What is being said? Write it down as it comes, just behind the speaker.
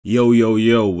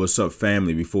Yo, what's up,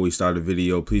 family? Before we start the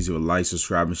video, please give a like,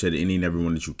 subscribe, and share to any and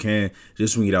everyone that you can,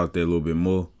 just to get out there a little bit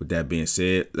more. With that being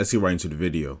said, let's get right into the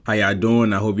video. How y'all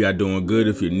doing? I hope y'all doing good.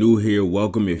 If you're new here,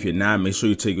 welcome. If you're not, make sure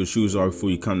you take your shoes off before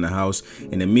you come to the house.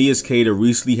 And Neemias Queta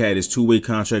recently had his two-way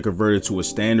contract converted to a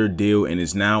standard deal and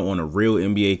is now on a real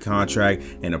NBA contract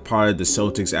and a part of the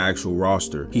Celtics' actual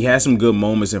roster. He had some good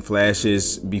moments and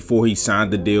flashes before he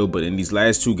signed the deal, but in these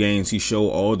last two games, he showed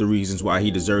all the reasons why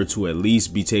he deserved to at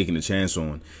least be taking a chance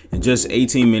on. In just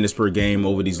 18 minutes per game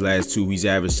over these last two, he's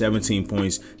averaged 17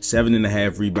 points,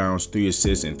 7.5 rebounds, 3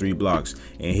 assists, and 3 blocks.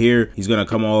 And here, he's going to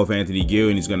come off Anthony Gill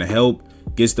and he's going to help.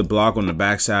 Gets the block on the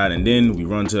backside, and then we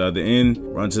run to the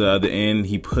other end.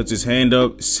 He puts his hand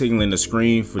up, signaling the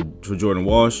screen for Jordan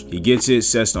Walsh. He gets it,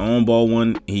 sets the on-ball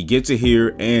one. He gets it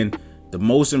here, and the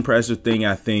most impressive thing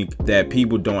I think that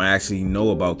people don't actually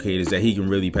know about Queta is that he can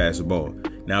really pass the ball.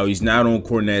 Now, he's not on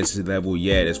Kornet's level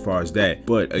yet as far as that,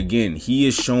 but again, he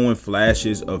is showing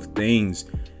flashes of things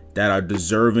that are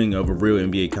deserving of a real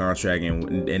NBA contract,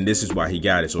 and this is why he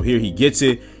got it. So here he gets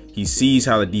it. He sees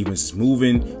how the defense is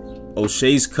moving.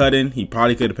 O'Shea's cutting. He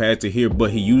probably could have passed it here,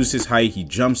 but he uses his height. He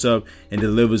jumps up and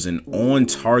delivers an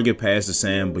on-target pass to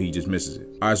Sam, but he just misses it.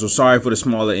 All right, so sorry for the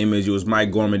smaller image. It was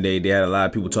Mike Gorman Day. They had a lot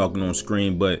of people talking on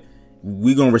screen, but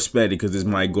we're going to respect it because it's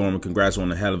Mike Gorman. Congrats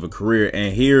on a hell of a career.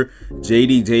 And here,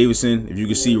 J.D. Davison, if you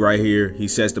can see right here, he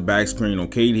sets the back screen on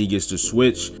Queta. He gets to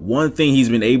switch. One thing he's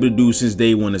been able to do since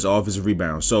day one is offensive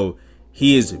rebound. So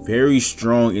he is very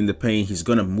strong in the paint. He's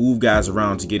going to move guys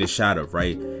around to get a shot up,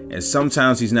 right? And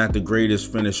sometimes he's not the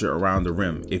greatest finisher around the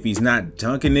rim. If he's not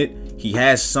dunking it, he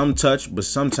has some touch, but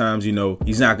sometimes, you know,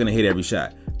 he's not going to hit every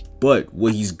shot. But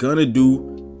what he's going to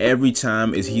do every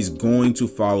time is he's going to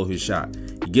follow his shot.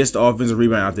 He gets the offensive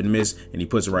rebound after the miss, and he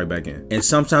puts it right back in. And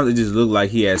sometimes it just looks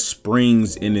like he has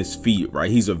springs in his feet,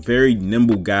 right? He's a very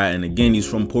nimble guy. And again, he's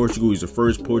from Portugal. He's the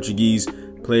first Portuguese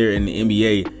player in the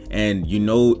NBA, and you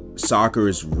know soccer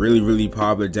is really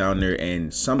popular down there,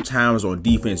 and sometimes on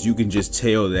defense you can just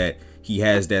tell that he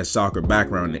has that soccer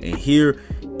background. And here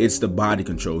it's the body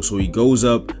control. So he goes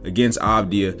up against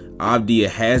Avdia. Avdia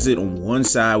has it on one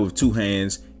side with two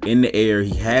hands in the air.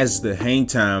 He has the hang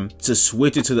time to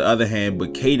switch it to the other hand,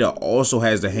 but Queta also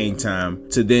has the hang time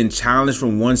to then challenge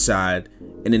from one side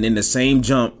and then in the same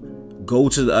jump go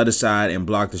to the other side and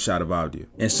block the shot of Avdia.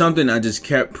 And something I just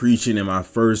kept preaching in my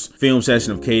first film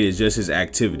session of Queta is just his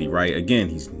activity, right? Again,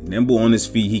 he's nimble on his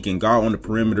feet. He can guard on the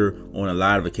perimeter on a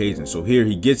lot of occasions. So here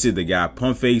he gets it. The guy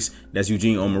pump face, that's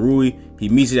Eugene Omarui. He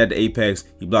meets it at the apex.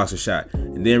 He blocks a shot.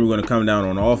 And then we're going to come down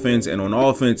on offense. And on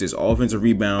offense, it's offensive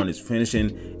rebound, it's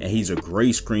finishing, and he's a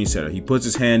great screen setter. He puts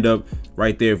his hand up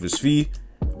right there for his feet.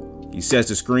 He sets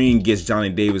the screen, gets Johnny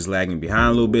Davis lagging behind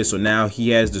a little bit. So now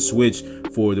he has the switch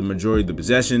for the majority of the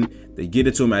possession. They get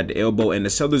it to him at the elbow, and the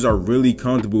Celtics are really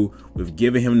comfortable with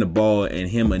giving him the ball and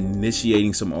him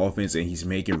initiating some offense, and he's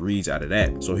making reads out of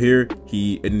that. So here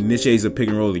he initiates a pick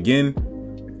and roll again.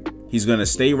 He's going to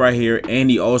stay right here, and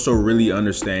he also really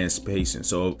understands spacing.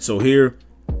 So here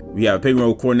we have a pick and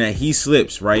roll Kornet. He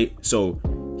slips, right? So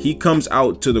he comes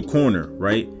out to the corner,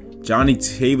 right? Johnny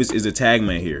Davis is a tag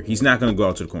man here. He's not going to go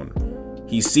out to the corner.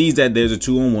 He sees that there's a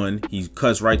 2-on-1. He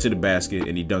cuts right to the basket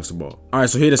and he dunks the ball. All right,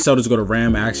 so here the Celtics go to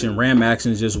ram action. Ram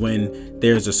action is just when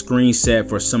there's a screen set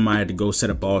for somebody to go set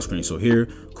a ball screen. So here,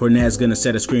 Kornet's going to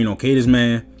set a screen on Queta's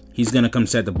man. He's going to come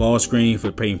set the ball screen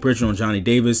for Peyton Pritchard on Johnny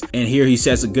Davis. And here he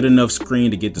sets a good enough screen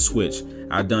to get the switch.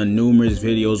 I've done numerous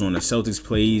videos on the Celtics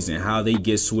plays and how they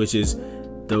get switches.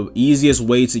 The easiest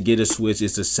way to get a switch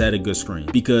is to set a good screen,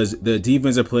 because the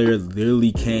defensive player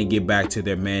literally can't get back to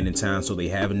their man in time, so they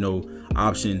have no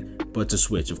option but to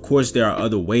switch. Of course, there are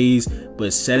other ways,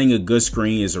 but setting a good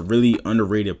screen is a really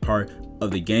underrated part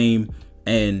of the game,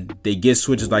 and they get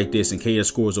switches like this, and Queta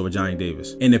scores over Johnny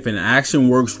Davis. And if an action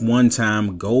works one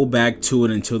time, go back to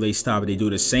it until they stop it. They do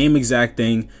the same exact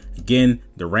thing. Again,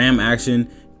 the ram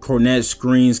action, Kornet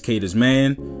screens Queta's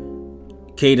man.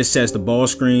 Queta sets the ball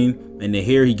screen, and then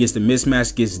here he gets the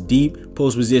mismatch, gets deep,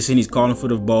 post position, he's calling for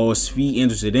the ball, his feet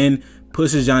enters it in,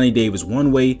 pushes Johnny Davis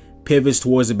one way, pivots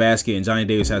towards the basket, and Johnny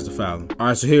Davis has to foul him. All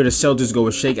right, so here the Celtics go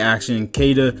with shake action.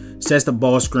 Queta sets the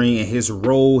ball screen, and his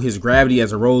roll, his gravity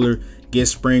as a roller, gets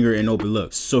Springer an open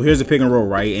look. So here's a pick and roll,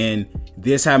 right? And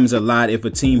this happens a lot if a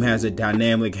team has a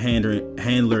dynamic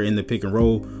handler in the pick and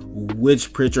roll,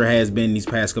 which Pritchard has been these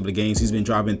past couple of games. He's been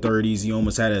dropping 30s. He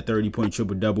almost had a 30-point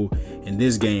triple-double in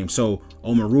this game. So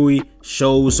Omarui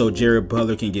shows so Jared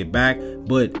Butler can get back.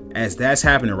 But as that's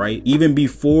happening, right, even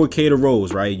before Queta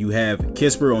rolls, right, you have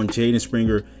Kisper on Jaden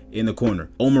Springer in the corner.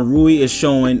 Omarui is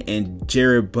showing and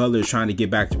Jared Butler is trying to get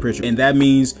back to Pritchard. And that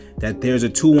means that there's a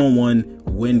 2-on-1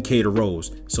 when Queta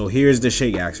rolls. So here's the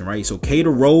shake action, right? So Queta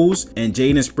rolls and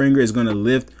Jaden Springer is going to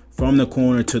lift from the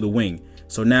corner to the wing.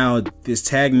 So now this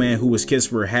tag man who was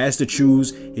Kisper has to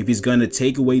choose if he's going to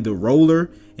take away the roller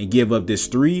and give up this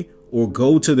 3 or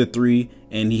go to the 3,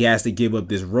 and he has to give up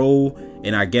this roll.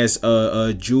 And I guess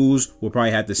Jules will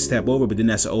probably have to step over, but then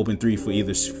that's an open 3 for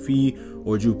either Fee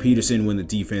or Drew Peterson when the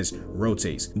defense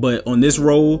rotates. But on this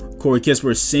roll, Corey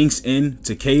Kispert sinks in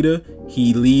to Queta.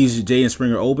 He leaves Jaden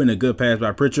Springer open, a good pass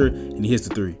by Pritchard, and he hits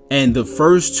the 3. And the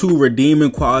first 2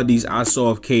 redeeming qualities I saw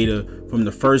of Queta from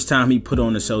the first time he put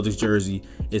on the Celtics jersey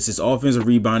is his offensive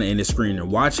rebound and his screener.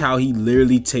 Watch how he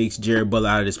literally takes Jared Butler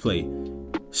out of this play.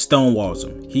 Stonewalls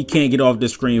him. He can't get off the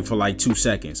screen for like 2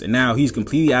 seconds. And now he's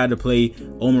completely out of the play.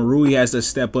 Omarui has to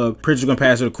step up. Pritchard's gonna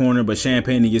pass to the corner, but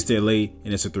Champagne gets there late,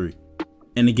 and it's a 3.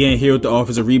 And again, here with the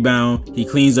offensive rebound, he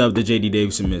cleans up the J.D.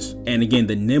 Davison miss. And again,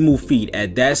 the nimble feet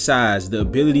at that size, the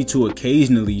ability to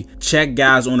occasionally check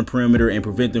guys on the perimeter and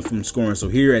prevent them from scoring. So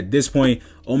here at this point,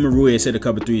 Omarui has hit a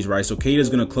couple 3s, right? So Queta's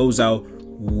gonna close out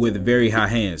with very high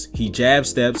hands. He jab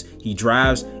steps, he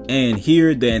drives, and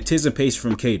here the anticipation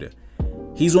from Queta.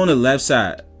 He's on the left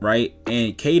side, right?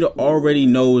 And Queta already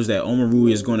knows that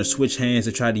Omarui is going to switch hands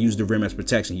to try to use the rim as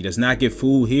protection. He does not get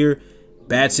fooled here.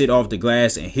 Bats it off the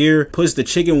glass, and here puts the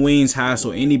chicken wings high,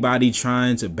 so anybody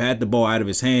trying to bat the ball out of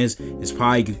his hands is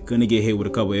probably gonna get hit with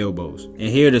a couple elbows. And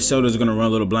here the Celtics are gonna run a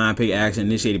little blind pick action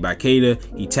initiated by Queta.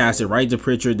 He taps it right to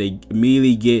Pritchard. They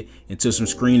immediately get into some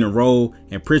screen and roll,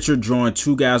 and Pritchard, drawing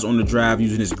 2 guys on the drive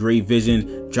using his great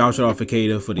vision, drops it off for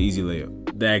Queta for the easy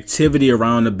layup. The activity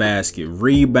around the basket,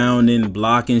 rebounding,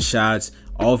 blocking shots,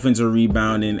 offensive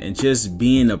rebounding, and just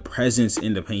being a presence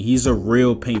in the paint. He's a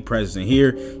real paint presence. And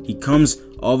here he comes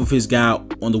off of his guy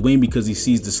on the wing because he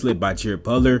sees the slip by Jared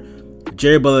Butler.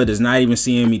 Jared Butler does not even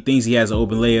see him. He thinks he has an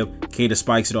open layup. Queta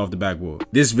spikes it off the backboard.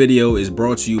 This video is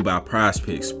brought to you by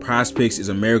PrizePicks. PrizePicks is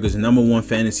America's #1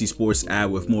 fantasy sports app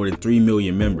with more than 3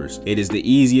 million members. It is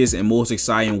the easiest and most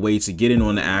exciting way to get in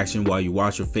on the action while you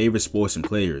watch your favorite sports and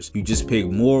players. You just pick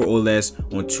more or less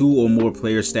on 2 or more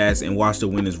player stats and watch the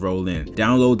winners roll in.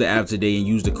 Download the app today and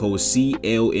use the code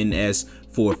CLNS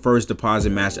for a first deposit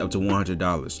match up to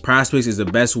 $100. PrizePicks is the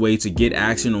best way to get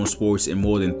action on sports in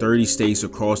more than 30 states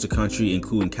across the country,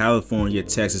 including California,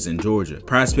 Texas, and Georgia.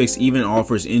 PrizePicks even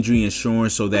offers injury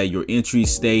insurance so that your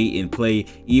entries stay in play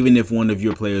even if one of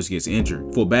your players gets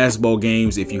injured. For basketball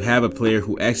games, if you have a player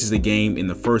who exits the game in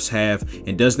the first half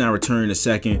and does not return in the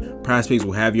second, PrizePicks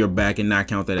will have your back and not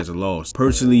count that as a loss.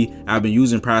 Personally, I've been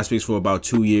using PrizePicks for about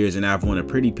 2 years and I've won a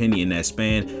pretty penny in that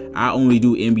span. I only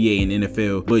do NBA and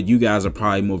NFL, but you guys are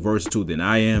probably more versatile than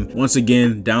I am. Once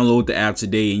again, download the app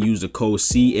today and use the code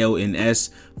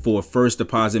CLNS for a first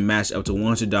deposit match up to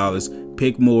 $100.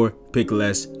 Pick more, pick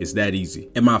less. It's that easy.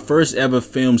 In my first ever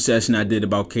film session I did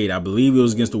about Queta, I believe it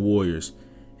was against the Warriors,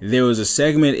 there was a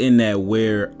segment in that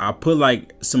where I put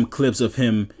like some clips of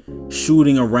him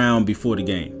shooting around before the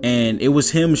game, and it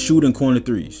was him shooting corner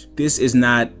 3s. This is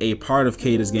not a part of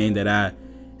Queta's game that I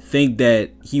think that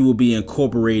he will be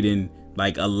incorporating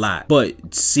like a lot, but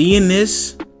seeing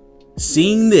this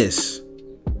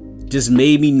just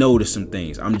made me notice some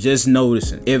things. I'm just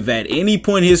noticing, if at any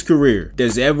point in his career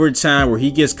there's ever a time where he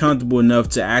gets comfortable enough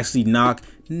to actually knock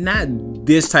not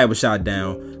this type of shot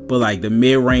down, but like the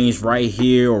mid-range right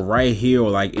here or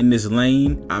like in this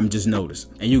lane, I'm just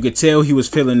noticing. And you could tell he was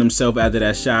feeling himself after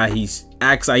that shot. He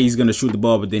acts like he's gonna shoot the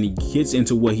ball, but then he gets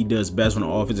into what he does best on the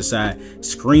offensive side,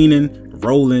 screening,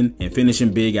 rolling, and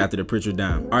finishing big after the Pritchard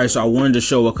dime. All right, so I wanted to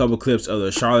show a couple clips of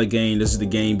the Charlotte game. This is the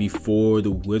game before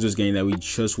the Wizards game that we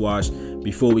just watched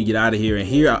before we get out of here. And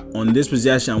here on this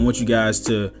possession, I want you guys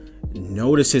to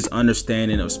notice his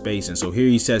understanding of space. And so here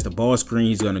he sets the ball screen.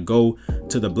 He's gonna go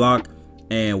to the block,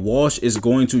 and Walsh is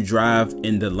going to drive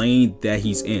in the lane that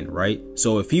he's in, right?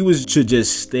 So if he was to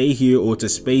just stay here or to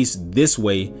space this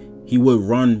way, he would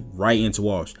run right into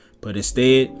Walsh. But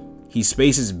instead, he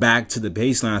spaces back to the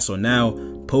baseline. So now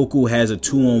Poku has a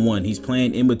 2-on-1. He's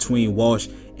playing in between Walsh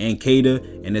and Queta,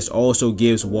 and this also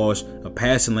gives Walsh a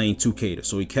passing lane to Queta.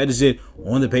 So he catches it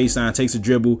on the baseline, takes a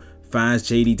dribble, finds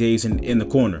J.D. Davison in the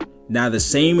corner. Now the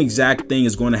same exact thing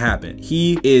is going to happen.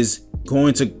 He is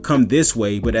going to come this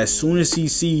way, but as soon as he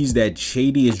sees that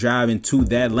J.D. is driving to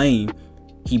that lane,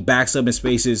 he backs up and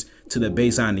spaces to the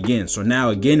baseline again. So now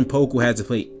again, Poku has to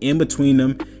play in between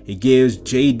them. It gives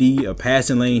JD a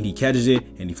passing lane. He catches it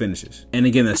and he finishes. And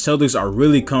again, the Celtics are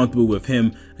really comfortable with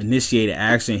him initiated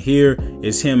action. Here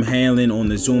is him handling on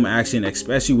the zoom action,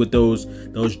 especially with those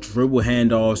dribble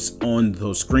handoffs on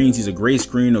those screens. He's a great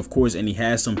screener, of course, and he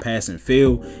has some pass and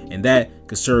feel, and that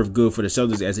could serve good for the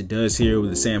Celtics as it does here with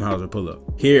the Sam Hauser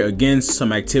pull-up. Here again,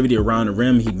 some activity around the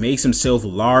rim. He makes himself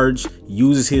large,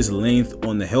 uses his length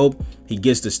on the help. He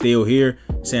gets the steal here.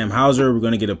 Sam Hauser, we're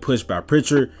going to get a push by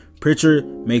Pritchard. Pritchard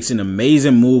makes an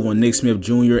amazing move on Nick Smith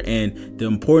Jr. And the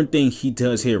important thing he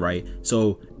does here, right?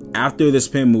 So after the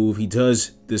spin move, he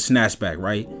does the snatchback,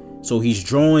 right? So he's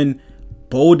drawing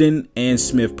Bolden and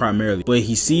Smith primarily, but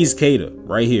he sees Queta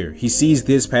right here. He sees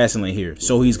this passing lane here.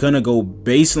 So he's going to go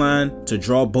baseline to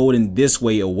draw Bolden this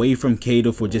way away from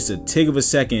Queta for just a tick of a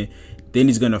second. Then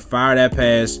he's going to fire that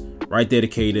pass right there to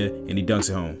Queta, and he dunks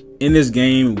it home. In this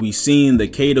game, we've seen the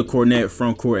Queta Kornet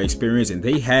front court experience, and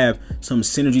they have some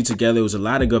synergy together. It was a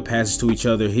lot of good passes to each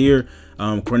other here.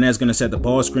 Kornet's going to set the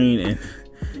ball screen, and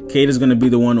Queta's going to be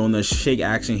the one on the shake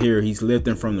action here. He's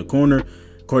lifting from the corner.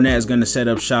 Kornet is going to set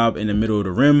up shop in the middle of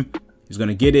the rim. He's going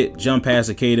to get it, jump past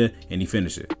the Queta, and he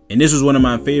finishes it. And this was one of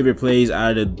my favorite plays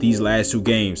out of these last two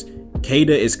games.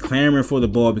 Queta is clamoring for the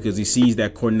ball because he sees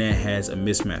that Kornet has a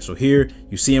mismatch. So here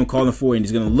you see him calling for it, and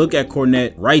he's going to look at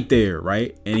Kornet right there,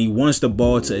 right? And he wants the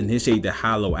ball to initiate the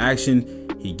high-low action.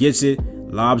 He gets it,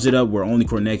 lobs it up where only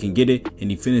Kornet can get it, and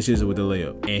he finishes it with a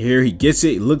layup. And here he gets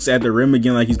it, looks at the rim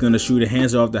again like he's going to shoot it,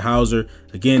 hands off to Hauser.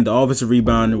 Again, the offensive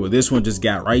rebounder, where this one just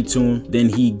got right to him. Then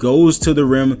he goes to the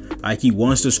rim like he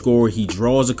wants to score. He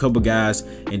draws a couple guys,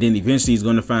 and then eventually he's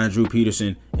going to find Drew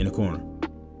Peterson in the corner.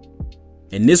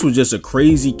 And this was just a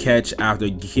crazy catch after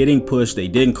getting pushed. They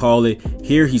didn't call it.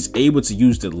 Here he's able to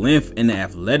use the length and the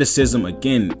athleticism.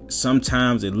 Again,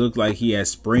 sometimes it looked like he has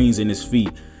springs in his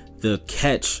feet. The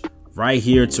catch right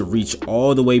here to reach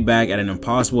all the way back at an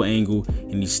impossible angle,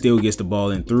 and he still gets the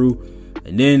ball in through.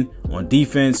 And then on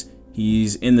defense,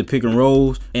 he's in the pick and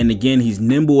rolls. And again, he's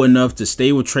nimble enough to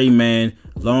stay with Trey Mann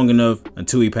long enough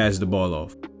until he passes the ball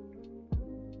off.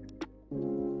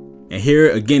 And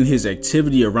here again, his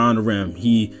activity around the rim.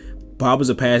 He bobbles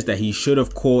a pass that he should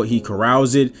have caught. He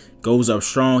corrals it, goes up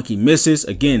strong. He misses.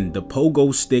 Again, the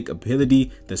pogo stick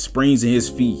ability, the springs in his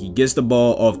feet. He gets the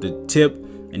ball off the tip.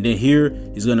 And then here,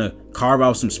 he's going to carve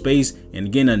out some space. And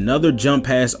again, another jump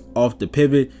pass off the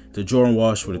pivot to Jordan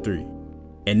Walsh for the three.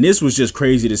 And this was just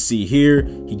crazy to see here.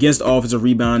 He gets the offensive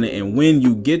rebound, and when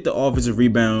you get the offensive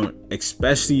rebound,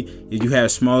 especially if you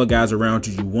have smaller guys around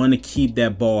you, you want to keep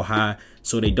that ball high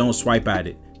so they don't swipe at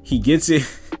it. He gets it,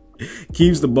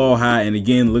 keeps the ball high, and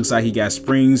again, looks like he got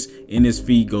springs in his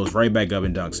feet, goes right back up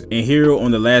and dunks it. And here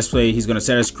on the last play, he's going to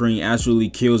set a screen, absolutely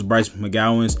kills Bryce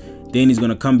McGowan's. Then he's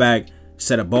going to come back,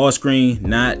 set a ball screen,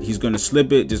 he's going to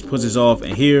slip it, just puts it off.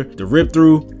 And here, the rip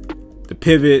through, the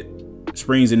pivot,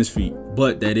 springs in his feet.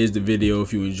 But that is the video.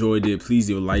 If you enjoyed it, please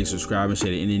leave a like, subscribe, and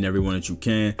share to any and everyone that you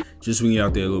can, just so we can get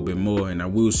out there a little bit more. And I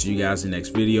will see you guys in the next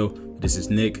video. This is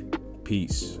Nick.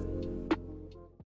 Peace.